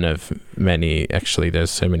just one of many. Actually, there's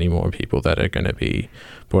so many more people that are going to be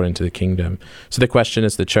brought into the kingdom. So the question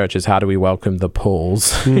is, the church is, how do we welcome the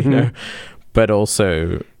Pauls, you know, but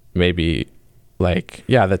also maybe like,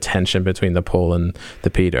 the tension between the Paul and the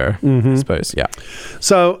Peter, I suppose. Yeah.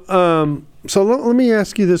 So let me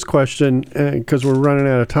ask you this question, because we're running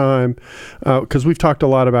out of time, because we've talked a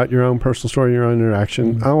lot about your own personal story, your own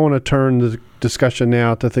interaction. I want to turn the discussion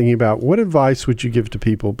now to thinking about what advice would you give to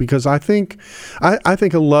people? Because I think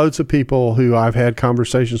of loads of people who I've had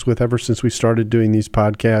conversations with ever since we started doing these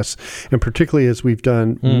podcasts, and particularly as we've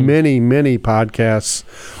done many, many podcasts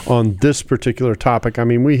on this particular topic. I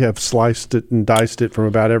mean, we have sliced it and diced it from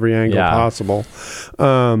about every angle possible.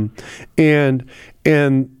 And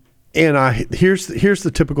here's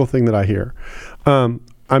the typical thing that I hear.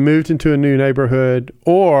 I moved into a new neighborhood,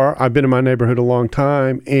 or I've been in my neighborhood a long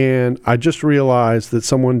time, and I just realized that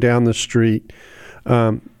someone down the street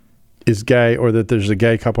is gay, or that there's a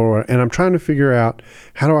gay couple, and I'm trying to figure out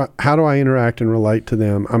how do I interact and relate to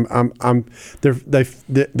them.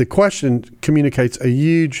 The question communicates a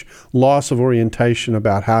huge loss of orientation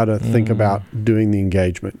about how to think about doing the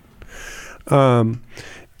engagement. What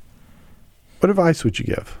advice would you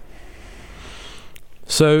give?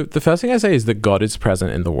 So the first thing I say is that God is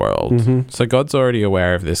present in the world. So God's already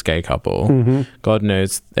aware of this gay couple. God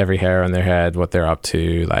knows every hair on their head, what they're up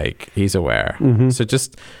to. Like, he's aware. So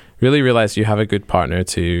just really realize you have a good partner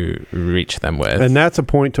to reach them with. And that's a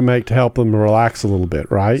point to make to help them relax a little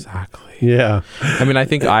bit, right? Exactly. Yeah. I mean, I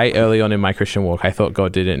think early on in my Christian walk, I thought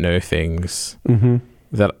God didn't know things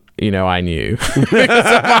that, you know, I knew because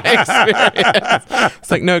of my experience.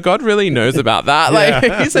 It's like, no, God really knows about that.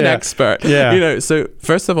 Like, he's an expert. You know, so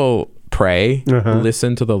first of all, pray,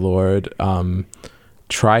 listen to the Lord,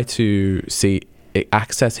 try to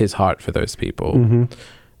access his heart for those people,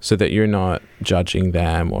 so that you're not judging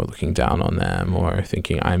them or looking down on them or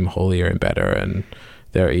thinking I'm holier and better and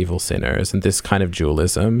they're evil sinners and this kind of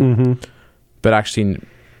dualism, but actually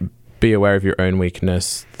be aware of your own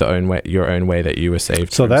weakness, your own way that you were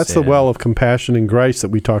saved. So that's sin. the well of compassion and grace that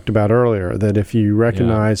we talked about earlier, that if you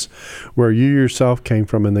recognize where you yourself came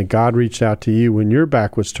from and that God reached out to you when your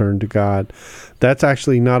back was turned to God, that's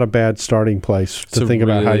actually not a bad starting place to think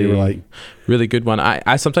about how you relate. Really good one.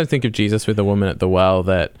 I sometimes think of Jesus with the woman at the well,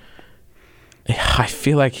 that I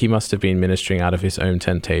feel like he must have been ministering out of his own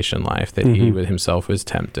temptation life, that he himself was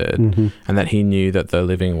tempted, and that he knew that the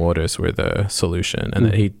living waters were the solution, and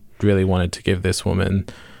that he really wanted to give this woman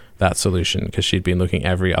that solution because she'd been looking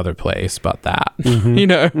every other place but that, you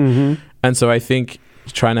know? And so I think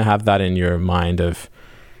trying to have that in your mind of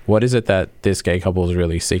what is it that this gay couple is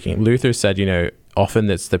really seeking. Luther said, you know, often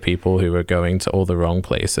it's the people who are going to all the wrong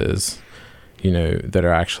places, you know, that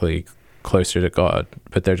are actually closer to God,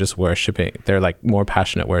 but they're just worshiping. They're like more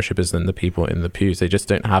passionate worshipers than the people in the pews. They just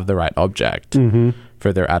don't have the right object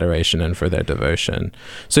for their adoration and for their devotion.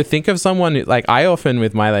 So think of someone like I often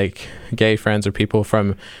with my like gay friends or people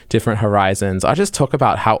from different horizons, I just talk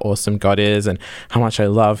about how awesome God is and how much I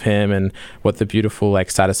love him and what the beautiful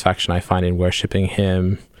like satisfaction I find in worshiping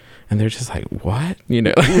him. And they're just like, what? You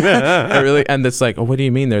know, and it's like, oh, what do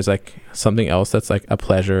you mean? There's like something else that's like a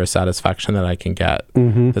pleasure, a satisfaction that I can get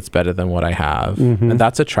that's better than what I have. And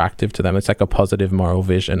that's attractive to them. It's like a positive moral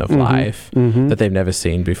vision of life that they've never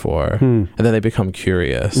seen before. And then they become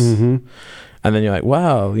curious. And then you're like,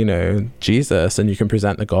 well, you know, Jesus, and you can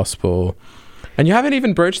present the gospel. And you haven't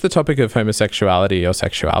even broached the topic of homosexuality or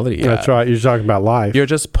sexuality yet. That's right. You're talking about life. You're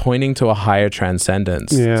just pointing to a higher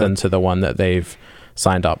transcendence than to the one that they've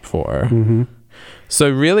signed up for. So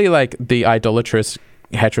really like the idolatrous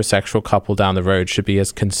heterosexual couple down the road should be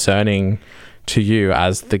as concerning to you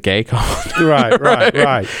as the gay couple.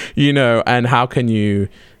 Right. You know, and how can you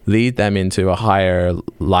lead them into a higher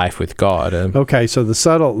life with God? Okay, so the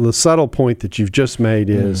subtle point that you've just made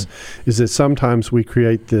is that sometimes we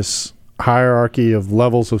create this hierarchy of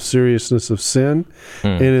levels of seriousness of sin,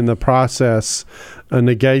 and in the process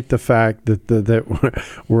negate the fact that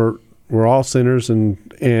we're all sinners, and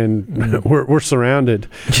we're surrounded.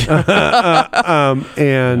 In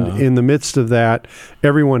the midst of that,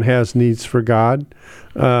 everyone has needs for God.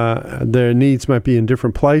 Their needs might be in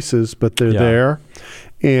different places, but they're there.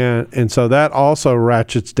 And so that also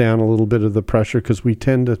ratchets down a little bit of the pressure, because we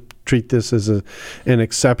tend to treat this as an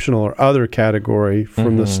exceptional or other category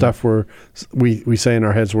from the stuff we say in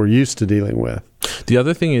our heads we're used to dealing with. The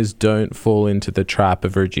other thing is, don't fall into the trap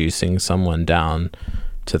of reducing someone down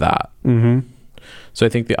to that. So I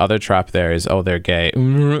think the other trap there is, they're gay,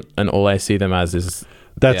 and all I see them as is...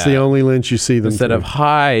 That's the only lens you see them instead through. of,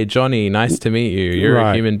 hi, Johnny, nice to meet you. You're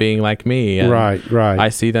a human being like me. And right. I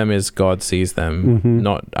see them as God sees them,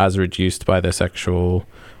 not as reduced by their sexual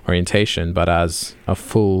orientation, but as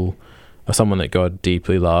someone that God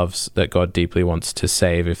deeply loves, that God deeply wants to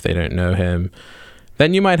save if they don't know him.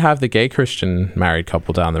 Then you might have the gay Christian married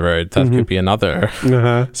couple down the road. That could be another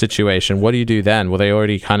situation. What do you do then? Well, they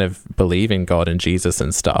already kind of believe in God and Jesus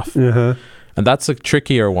and stuff. And that's a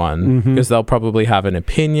trickier one, because they'll probably have an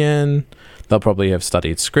opinion. They'll probably have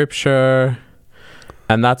studied scripture.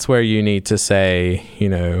 And that's where you need to say,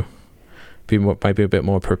 might be a bit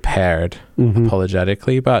more prepared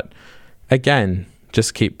apologetically. But again,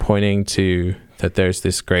 just keep pointing to that there's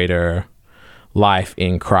this greater life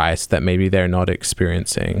in Christ that maybe they're not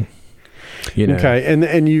experiencing. Okay,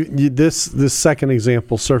 and you this second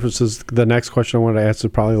example surfaces the next question I wanted to ask, is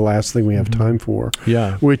probably the last thing we have time for.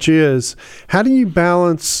 Yeah, which is, how do you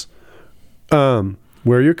balance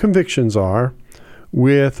where your convictions are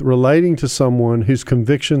with relating to someone whose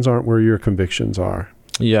convictions aren't where your convictions are?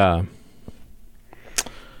 Yeah.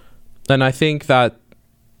 And I think that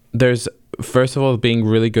there's, first of all, being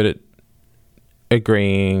really good at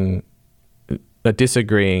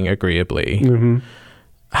disagreeing agreeably.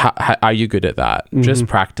 How are you good at that? Just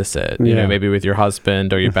practice it. You know, maybe with your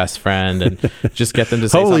husband or your best friend, and just get them to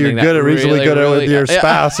say something. You're good at reasonably good at with your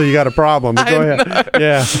spouse, so you got a problem. But go ahead.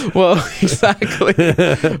 Yeah. Well, exactly.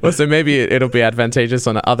 Well, so maybe it'll be advantageous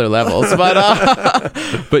on other levels, but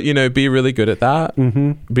be really good at that.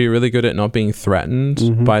 Be really good at not being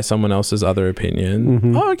threatened by someone else's other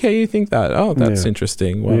opinion. Oh, okay, you think that? Oh, that's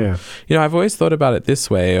interesting. Well, I've always thought about it this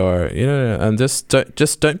way, or and just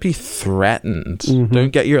don't be threatened.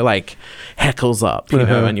 Don't get your heckles up,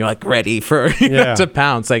 and you're ready for to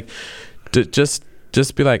pounce. Just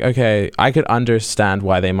be like, okay, I could understand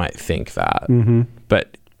why they might think that,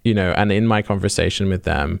 but and in my conversation with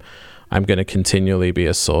them, I'm going to continually be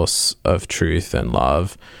a source of truth and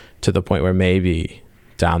love, to the point where maybe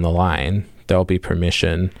down the line there'll be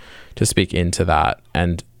permission to speak into that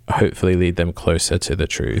and hopefully lead them closer to the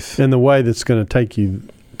truth. And the way that's going to take you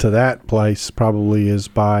to that place probably is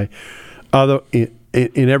by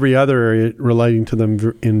in every other area, relating to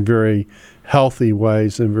them in very healthy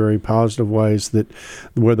ways and very positive ways, that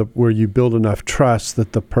where you build enough trust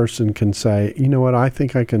that the person can say, you know what, I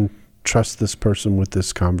think I can trust this person with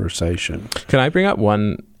this conversation. Can I bring up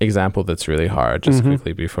one example that's really hard, just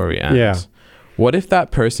quickly before we end? Yeah. What if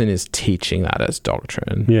that person is teaching that as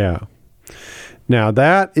doctrine? Yeah. Now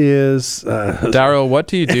that is... Daryl, what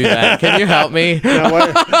do you do then? Can you help me?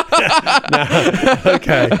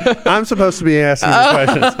 Okay. I'm supposed to be asking the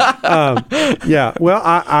questions. Well,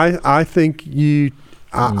 I think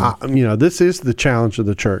this is the challenge of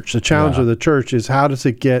the church. The challenge of the church is, how does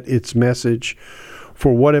it get its message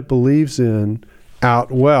for what it believes in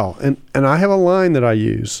out well? And I have a line that I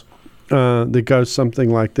use that goes something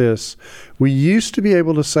like this. We used to be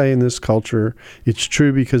able to say in this culture, it's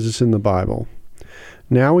true because it's in the Bible.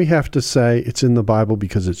 Now we have to say it's in the Bible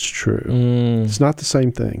because it's true. It's not the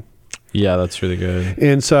same thing. Yeah, that's really good.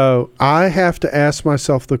 And so I have to ask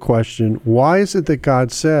myself the question, why is it that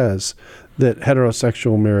God says that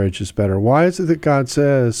heterosexual marriage is better? Why is it that God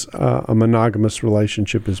says a monogamous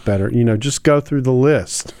relationship is better? Just go through the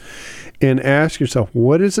list and ask yourself,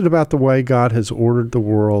 what is it about the way God has ordered the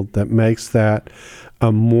world that makes that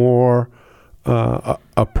a more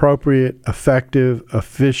appropriate, effective,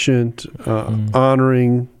 efficient,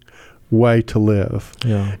 honoring way to live?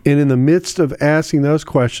 And in the midst of asking those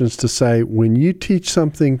questions, to say, when you teach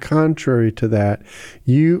something contrary to that,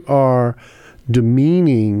 you are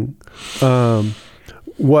demeaning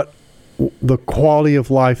what the quality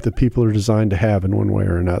of life that people are designed to have in one way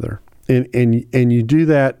or another. And you do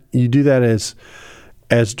that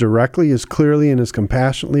as directly, as clearly, and as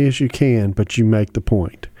compassionately as you can, but you make the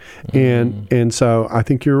point. And so I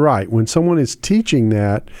think you're right. When someone is teaching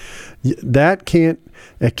that, it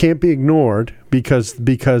can't be ignored, because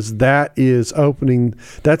that is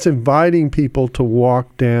that's inviting people to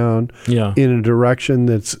walk down in a direction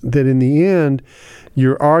that in the end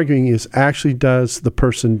you're arguing is actually does the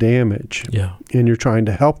person damage. Yeah. And you're trying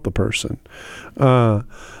to help the person. But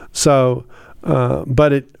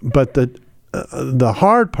the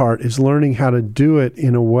hard part is learning how to do it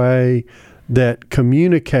in a way that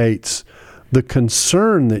communicates the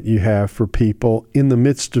concern that you have for people in the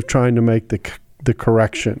midst of trying to make the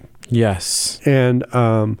correction. Yes. And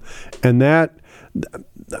that,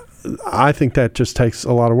 I think that just takes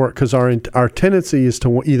a lot of work, because our tendency is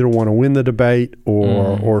to either want to win the debate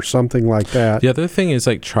or something like that. The other thing is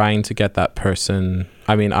like trying to get that person.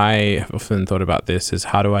 I mean, I have often thought about this: is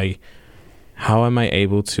how am I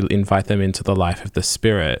able to invite them into the life of the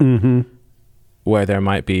Spirit, where there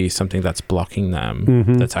might be something that's blocking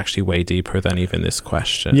them that's actually way deeper than even this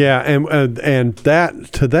question. Yeah, and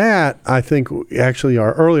that I think actually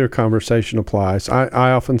our earlier conversation applies.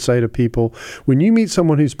 I often say to people, when you meet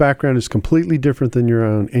someone whose background is completely different than your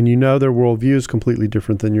own, and you know their worldview is completely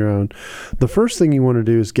different than your own, the first thing you want to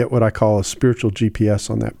do is get what I call a spiritual GPS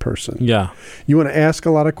on that person. Yeah. You want to ask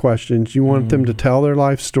a lot of questions. You want them to tell their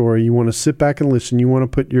life story. You want to sit back and listen. You want to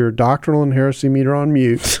put your doctrinal and heresy meter on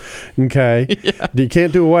mute. Okay. You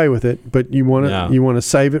can't do away with it, but you want to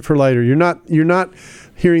save it for later. You're not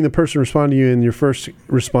hearing the person respond to you, and your first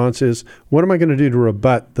response is, "What am I going to do to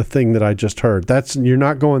rebut the thing that I just heard?" You're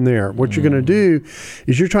not going there. What you're going to do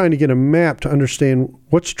is you're trying to get a map to understand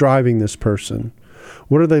what's driving this person.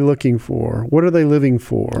 What are they looking for? What are they living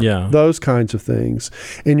for? Yeah. Those kinds of things.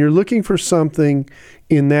 And you're looking for something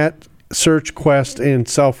in that search, quest, and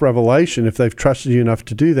self-revelation, if they've trusted you enough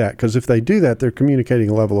to do that. Because if they do that, they're communicating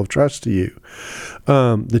a level of trust to you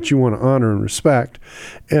that you want to honor and respect.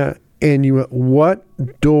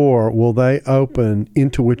 What door will they open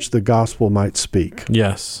into which the gospel might speak?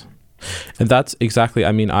 Yes. And that's exactly,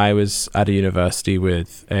 I mean, I was at a university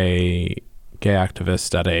with a gay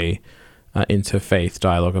activist at a interfaith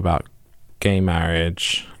dialogue about gay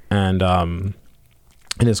marriage. And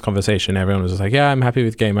in this conversation, everyone was just like, yeah, I'm happy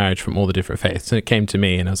with gay marriage from all the different faiths. And it came to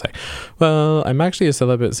me, and I was like, well, I'm actually a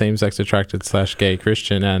celibate, same-sex attracted / gay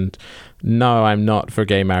Christian, and no, I'm not for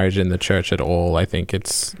gay marriage in the church at all. I think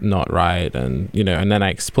it's not right. And, and then I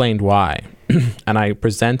explained why. And I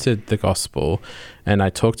presented the gospel, and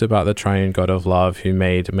I talked about the triune God of love who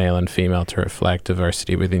made male and female to reflect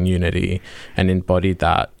diversity within unity, and embodied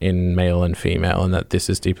that in male and female, and that this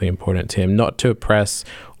is deeply important to him, not to oppress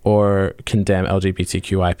or condemn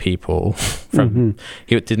LGBTQI people.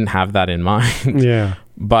 He didn't have that in mind. Yeah.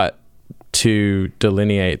 But to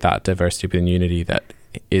delineate that diversity within unity that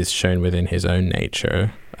is shown within his own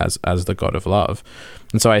nature as the God of love.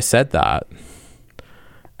 And so I said that,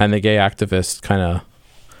 and the gay activist kind of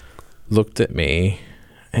looked at me,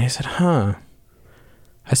 and he said, I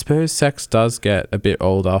suppose sex does get a bit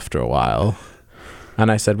old after a while. And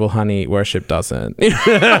I said, well, honey, worship doesn't.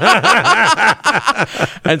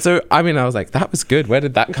 And so, I mean, I was like, that was good. Where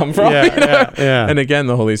did that come from? Yeah. And again,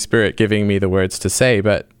 the Holy Spirit giving me the words to say,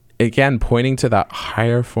 but again, pointing to that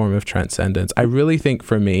higher form of transcendence. I really think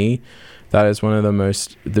for me, that is one of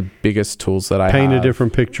the biggest tools that I have. Paint a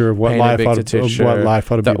different picture of what life ought to be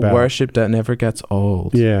about. That worship that never gets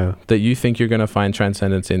old. Yeah. That you think you're going to find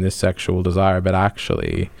transcendence in this sexual desire, but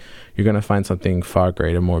actually you're going to find something far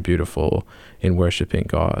greater, more beautiful in worshiping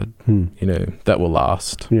God, that will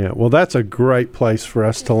last. Yeah, well, that's a great place for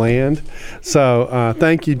us to land. So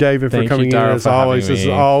thank you, David, for coming in. As always, this is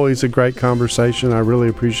always a great conversation. I really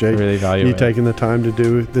appreciate you taking the time to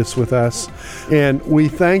do this with us. And we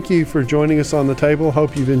thank you for joining us on the table.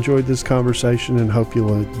 Hope you've enjoyed this conversation, and hope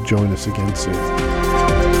you'll join us again soon.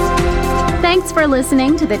 Thanks for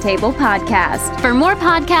listening to the Table Podcast. For more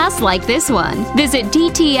podcasts like this one, visit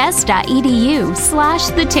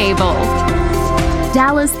dts.edu/the table.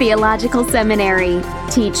 Dallas Theological Seminary.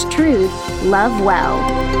 Teach truth, love well.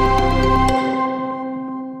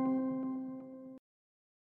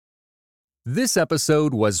 This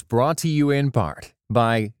episode was brought to you in part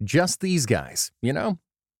by Just These Guys. A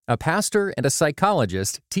pastor and a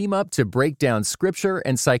psychologist team up to break down scripture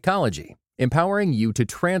and psychology, empowering you to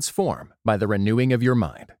transform by the renewing of your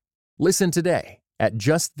mind. Listen today at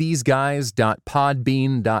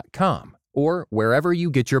justtheseguys.podbean.com or wherever you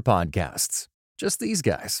get your podcasts. Just These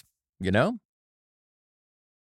Guys,